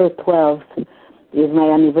 December 12th is my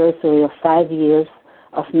anniversary of 5 years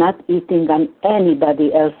of not eating on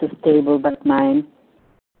anybody else's table but mine,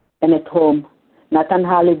 and at home, not on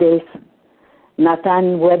holidays, not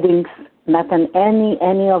on weddings, not on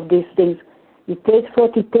any of these things. It takes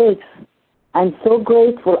what it takes. I'm so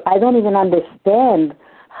grateful. I don't even understand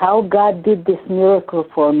how God did this miracle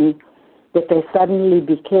for me, that I suddenly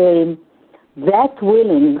became that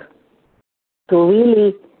willing to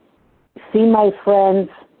really see my friends.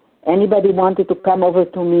 Anybody wanted to come over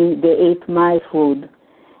to me, they ate my food.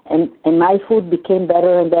 And my food became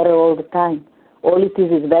better and better all the time. All it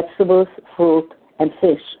is vegetables, fruit, and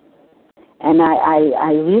fish. And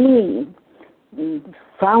I really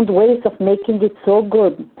found ways of making it so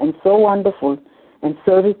good and so wonderful and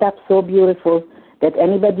serve it up so beautiful that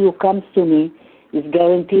anybody who comes to me is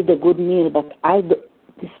guaranteed a good meal. But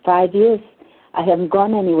these 5 years, I haven't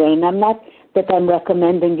gone anywhere. And I'm not that I'm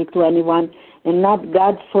recommending it to anyone, and not,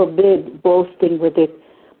 God forbid, boasting with it.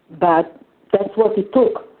 But that's what it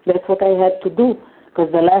took. That's what I had to do.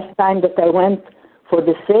 Because the last time that I went for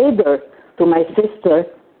the Seder to my sister,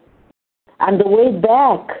 on the way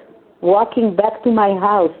back, walking back to my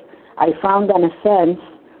house, I found on a fence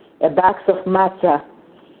a box of matzah.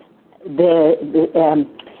 There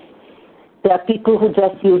are people who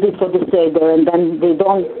just use it for the Seder, and then they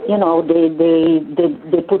don't,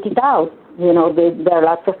 they put it out. There are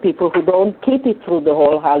lots of people who don't keep it through the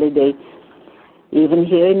whole holiday, even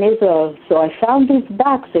here in Israel. So I found this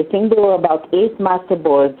box. I think there were about 8 matzah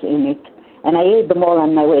boards in it, and I ate them all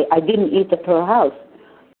on my way. I didn't eat at her house.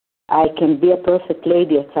 I can be a perfect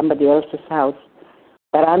lady at somebody else's house.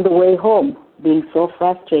 But on the way home, being so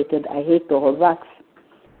frustrated, I ate the whole box.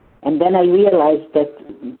 And then I realized that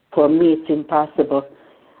for me it's impossible.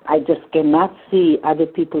 I just cannot see other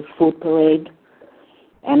people's food parade.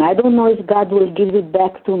 And I don't know if God will give it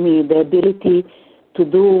back to me, the ability to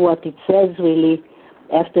do what it says really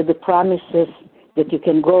after the promises that you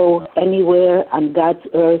can go anywhere on God's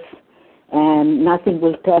earth and nothing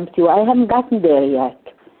will tempt you. I haven't gotten there yet.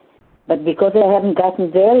 But because I haven't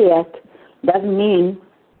gotten there yet, doesn't mean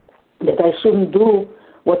that I shouldn't do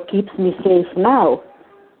what keeps me safe now.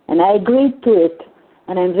 And I agreed to it.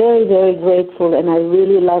 And I'm very, very grateful. And I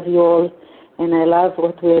really love you all. And I love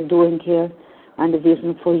what we are doing here on the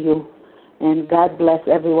Vision for You. And God bless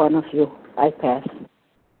every one of you. I pass.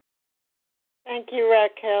 Thank you,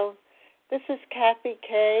 Raquel. This is Kathy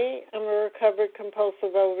Kay. I'm a recovered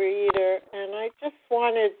compulsive overeater. And I just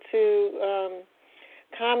wanted to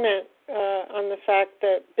comment on the fact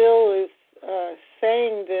that Bill is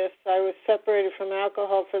saying this. I was separated from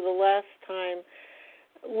alcohol for the last time,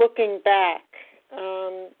 looking back,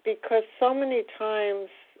 because so many times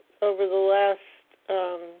over the last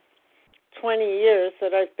 20 years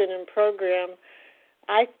that I've been in program,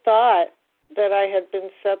 I thought that I had been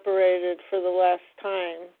separated for the last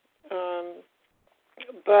time.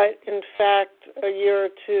 But in fact, a year or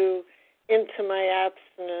two into my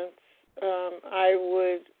abstinence, I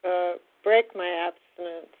would break my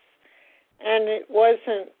abstinence. And it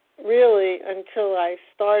wasn't really until I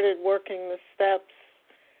started working the steps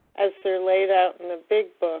as they're laid out in the big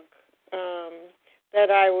book that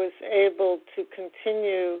I was able to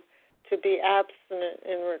continue to be abstinent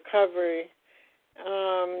in recovery.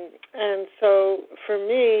 And so for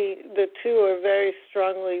me, the two are very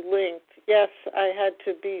strongly linked. Yes, I had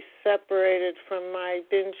to be separated from my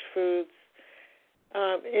binge foods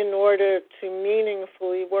in order to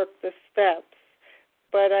meaningfully work the steps.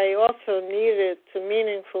 But I also needed to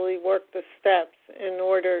meaningfully work the steps in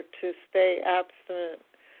order to stay abstinent.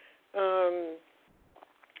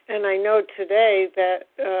 And I know today that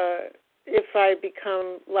if I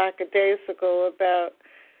become lackadaisical about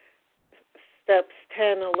steps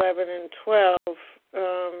 10, 11, and 12,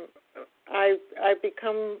 I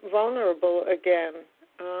become vulnerable again.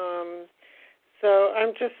 So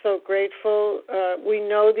I'm just so grateful. We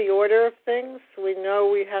know the order of things. We know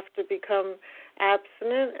we have to become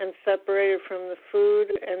abstinent and separated from the food,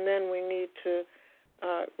 and then we need to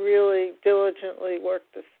really diligently work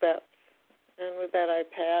the steps. And with that, I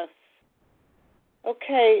pass.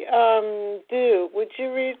 Okay, Du, would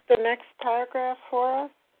you read the next paragraph for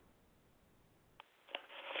us?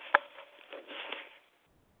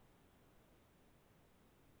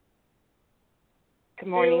 Good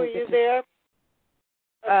morning. Du, are you there?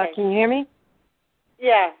 Okay. Can you hear me?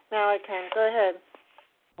 Yeah, now I can. Go ahead.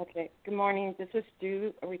 Okay. Good morning. This is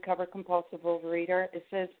Du, a recovered compulsive overeater. It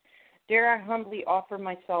says, "Dare I humbly offer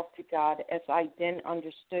myself to God as I then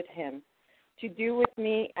understood him, to do with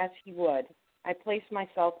me as he would. I placed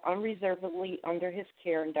myself unreservedly under his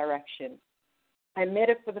care and direction. I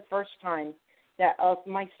admitted for the first time that of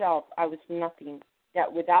myself I was nothing,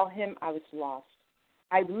 that without him I was lost.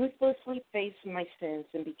 I ruthlessly faced my sins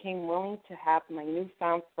and became willing to have my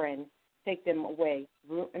newfound friend take them away,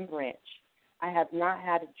 root and branch. I have not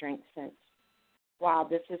had a drink since. Wow,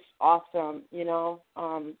 this is awesome.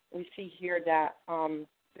 We see here that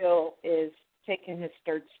Bill is taking his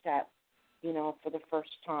third step, for the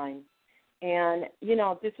first time. And,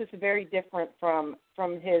 this is very different from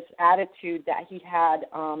his attitude that he had.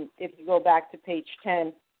 If you go back to page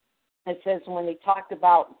 10, it says when he talked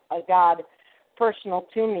about a God personal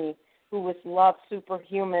to me who was love,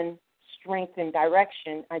 superhuman, strength, and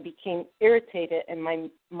direction, I became irritated and my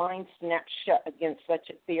mind snapped shut against such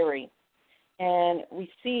a theory. And we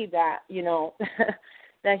see that,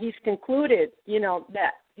 that he's concluded,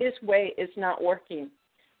 that his way is not working.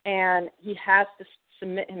 And he has to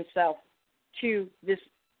submit himself to this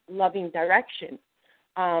loving direction,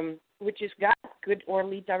 which is God's good,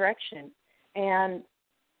 orderly direction. And,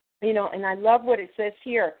 and I love what it says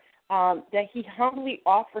here, that he humbly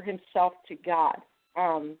offered himself to God,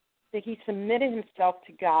 that he submitted himself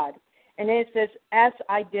to God. And then it says, as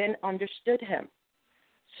I then understood him.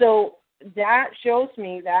 So that shows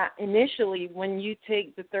me that initially when you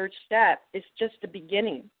take the third step, it's just the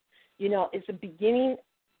beginning. It's a beginning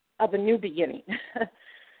of a new beginning,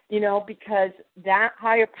 because that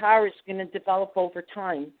higher power is going to develop over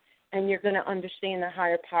time, and you're going to understand the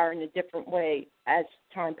higher power in a different way as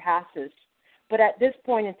time passes. But at this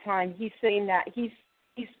point in time, he's saying that he's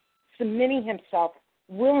submitting himself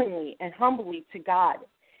willingly and humbly to God.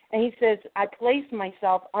 And he says, I place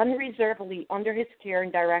myself unreservedly under his care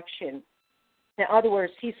and direction. In other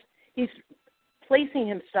words, he's placing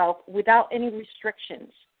himself without any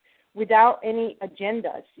restrictions, without any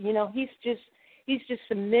agendas. He's just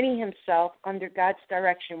submitting himself under God's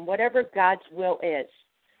direction, whatever God's will is,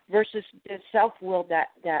 versus the self-will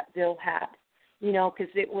that Bill had. Because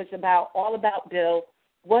it was all about Bill,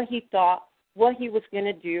 what he thought, what he was going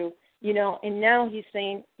to do, and now he's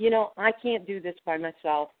saying, I can't do this by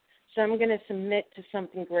myself, so I'm going to submit to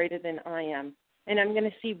something greater than I am, and I'm going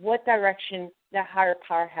to see what direction that higher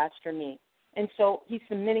power has for me. And so he's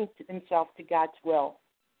submitting himself to God's will.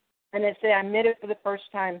 And I say, I admitted for the first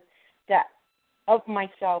time that of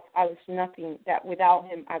myself I was nothing, that without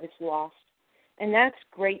him I was lost. And that's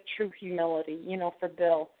great, true humility, for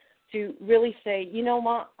Bill, to really say, you know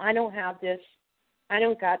what, I don't have this, I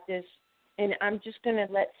don't got this, and I'm just going to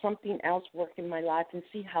let something else work in my life and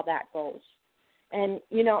see how that goes. And,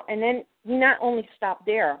 and then he not only stopped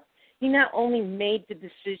there, he not only made the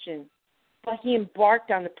decision, but he embarked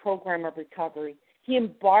on the program of recovery. He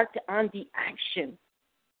embarked on the action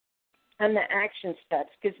steps,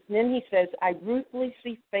 because then he says, I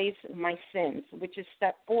ruthlessly face my sins, which is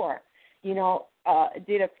step 4.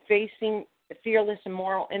 Did a fearless and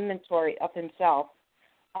moral inventory of himself.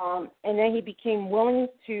 And then he became willing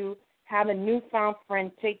to have a newfound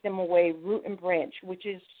friend take them away, root and branch, which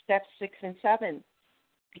is steps 6 and 7.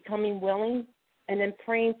 Becoming willing and then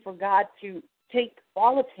praying for God to take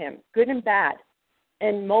all of him, good and bad,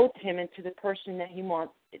 and mold him into the person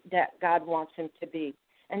that God wants him to be.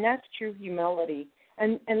 And that's true humility.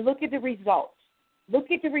 And look at the results.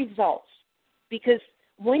 Look at the results. Because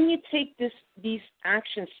when you take these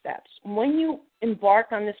action steps, when you embark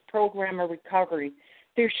on this program of recovery,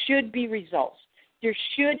 there should be results. There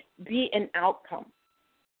should be an outcome.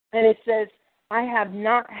 And it says, I have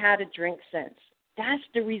not had a drink since. That's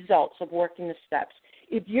the results of working the steps.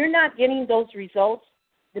 If you're not getting those results,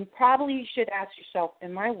 then probably you should ask yourself,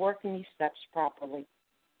 am I working these steps properly?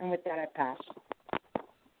 And with that, I pass.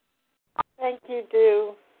 Thank you,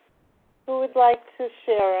 Dew. Who would like to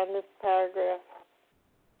share on this paragraph?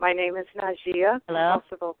 My name is Najia. Hello.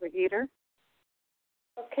 Compulsive overeater.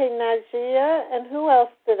 Okay, Najia. And who else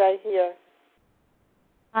did I hear?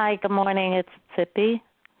 Hi, good morning. It's Sippy.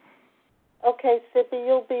 Okay, Sippy,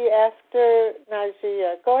 you'll be after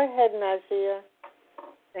Najia. Go ahead, Najia.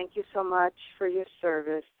 Thank you so much for your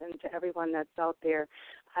service and to everyone that's out there.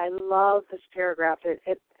 I love this paragraph.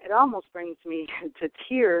 It almost brings me to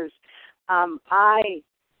tears.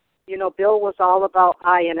 Bill was all about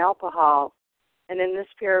I and alcohol. And in this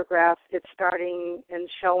paragraph, it's starting and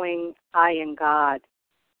showing I and God.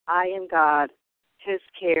 I and God, his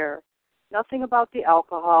care. Nothing about the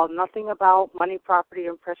alcohol, nothing about money, property,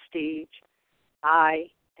 and prestige. I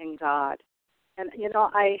and God. And,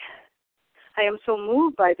 I am so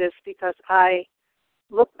moved by this because I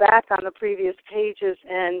look back on the previous pages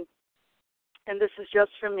and this is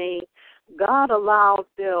just for me. God allowed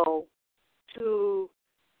Bill to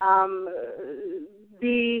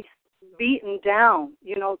be beaten down.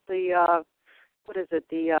 You know, the, what is it,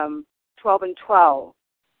 the 12 and 12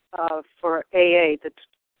 for AA,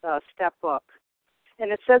 the step book.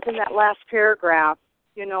 And it says in that last paragraph,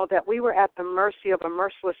 you know, that we were at the mercy of a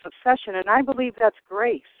merciless obsession, and I believe that's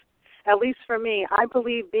grace. At least for me, I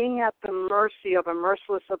believe being at the mercy of a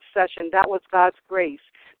merciless obsession, that was God's grace,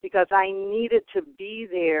 because I needed to be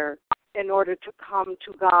there in order to come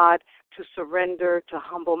to God, to surrender, to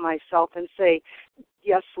humble myself and say,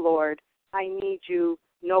 yes, Lord, I need you.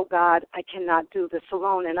 No, God, I cannot do this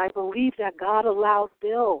alone. And I believe that God allowed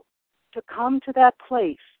Bill to come to that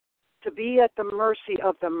place, to be at the mercy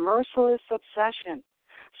of the merciless obsession,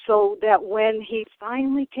 so that when he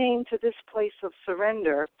finally came to this place of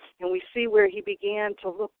surrender, and we see where he began to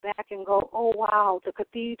look back and go, oh, wow, the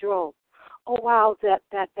cathedral. Oh, wow, that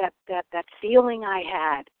feeling I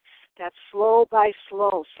had, that slow by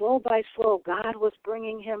slow, God was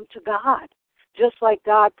bringing him to God, just like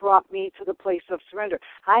God brought me to the place of surrender.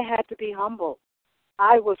 I had to be humble.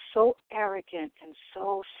 I was so arrogant and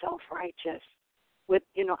so self-righteous with,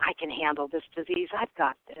 you know, I can handle this disease. I've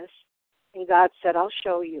got this. And God said, I'll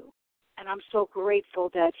show you. And I'm so grateful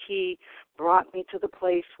that he brought me to the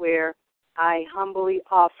place where I humbly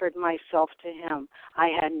offered myself to him. I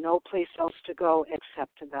had no place else to go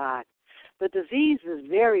except to God. The disease is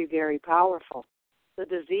very, very powerful. The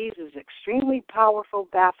disease is extremely powerful,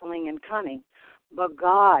 baffling, and cunning. But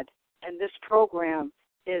God and this program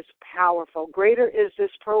is powerful. Greater is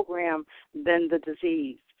this program than the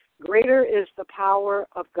disease. Greater is the power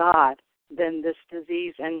of God than this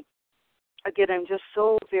disease. And again, I'm just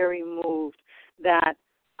so very moved that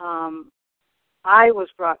I was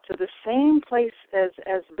brought to the same place as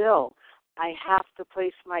Bill. I have to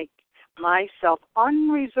place myself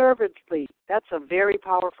unreservedly. That's a very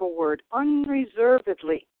powerful word,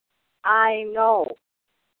 unreservedly. I know.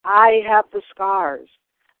 I have the scars.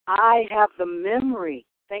 I have the memory.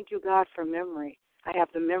 Thank you, God, for memory. I have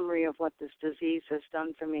the memory of what this disease has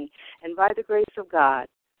done for me. And by the grace of God,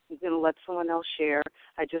 I'm going to let someone else share.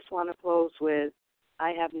 I just want to close with,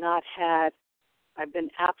 I've been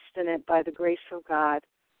abstinent by the grace of God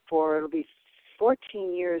for, it'll be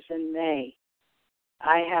 14 years in May.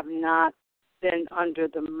 I have not been under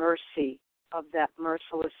the mercy of that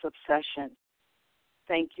merciless obsession.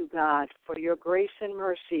 Thank you, God, for your grace and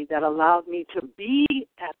mercy that allowed me to be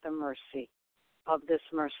at the mercy of this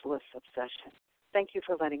merciless obsession. Thank you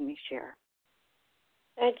for letting me share.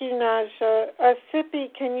 Thank you, Naja.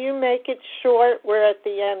 Sippy, can you make it short? We're at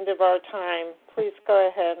the end of our time. Please go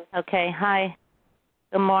ahead. Okay, hi.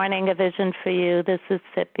 Good morning, A Vision for You. This is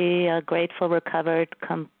Sippy, a grateful, recovered,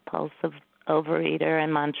 compulsive overeater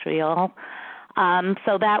in Montreal.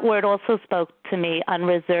 So that word also spoke to me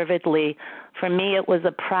unreservedly. For me, it was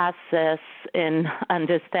a process in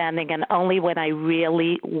understanding, and only when I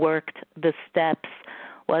really worked the steps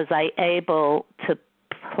was I able to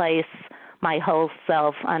place my whole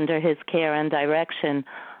self under his care and direction.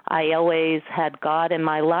 I always had God in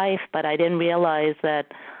my life, but I didn't realize that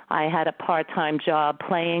I had a part-time job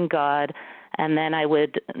playing God, and then I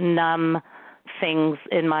would numb things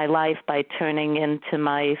in my life by turning into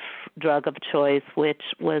my drug of choice, which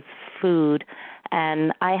was food.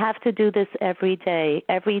 And I have to do this every day.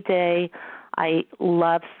 Every day I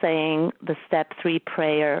love saying the step 3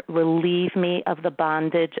 prayer, relieve me of the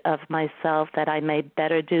bondage of myself that I may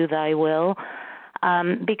better do thy will,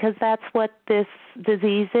 because that's what this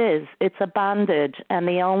disease is. It's a bondage, and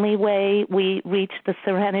the only way we reach the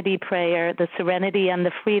serenity prayer, the serenity and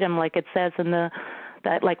the freedom, like it says in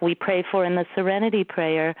that like we pray for in the serenity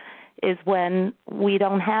prayer, is when we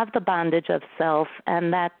don't have the bondage of self,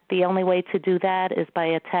 and that the only way to do that is by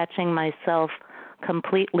attaching myself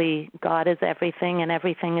completely. God is everything and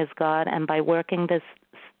everything is God, and by working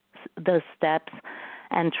those steps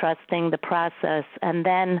and trusting the process. And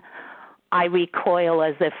then I recoil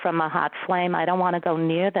as if from a hot flame. I don't want to go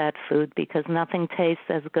near that food because nothing tastes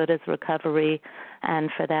as good as recovery, and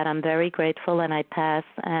for that I'm very grateful, and I pass,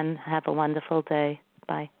 and have a wonderful day.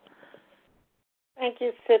 Bye. Thank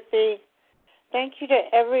you, Sippy. Thank you to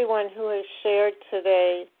everyone who has shared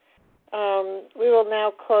today. We will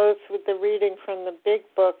now close with the reading from the Big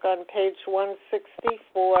Book on page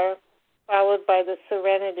 164, followed by the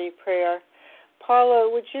Serenity Prayer. Paula,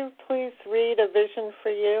 would you please read A Vision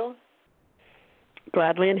for You?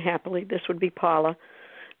 Gladly and happily. This would be Paula,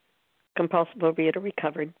 compulsive overeater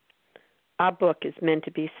recovered. Our book is meant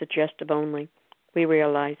to be suggestive only. We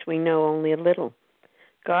realize we know only a little.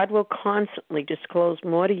 God will constantly disclose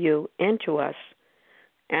more to you and to us.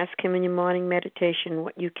 Ask him in your morning meditation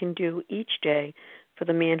what you can do each day for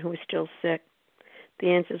the man who is still sick.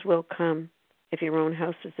 The answers will come if your own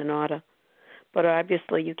house is in order. But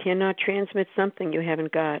obviously you cannot transmit something you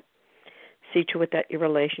haven't got. See to it that your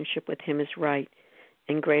relationship with him is right,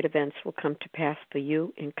 and great events will come to pass for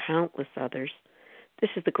you and countless others. This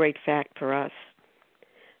is the great fact for us.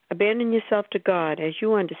 Abandon yourself to God as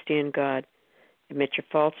you understand God. Admit your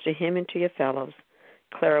faults to him and to your fellows.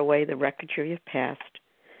 Clear away the wreckage of your past.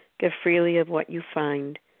 Give freely of what you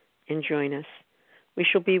find, and join us. We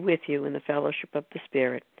shall be with you in the fellowship of the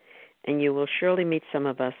Spirit, and you will surely meet some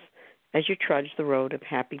of us as you trudge the road of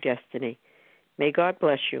happy destiny. May God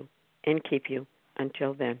bless you and keep you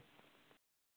until then.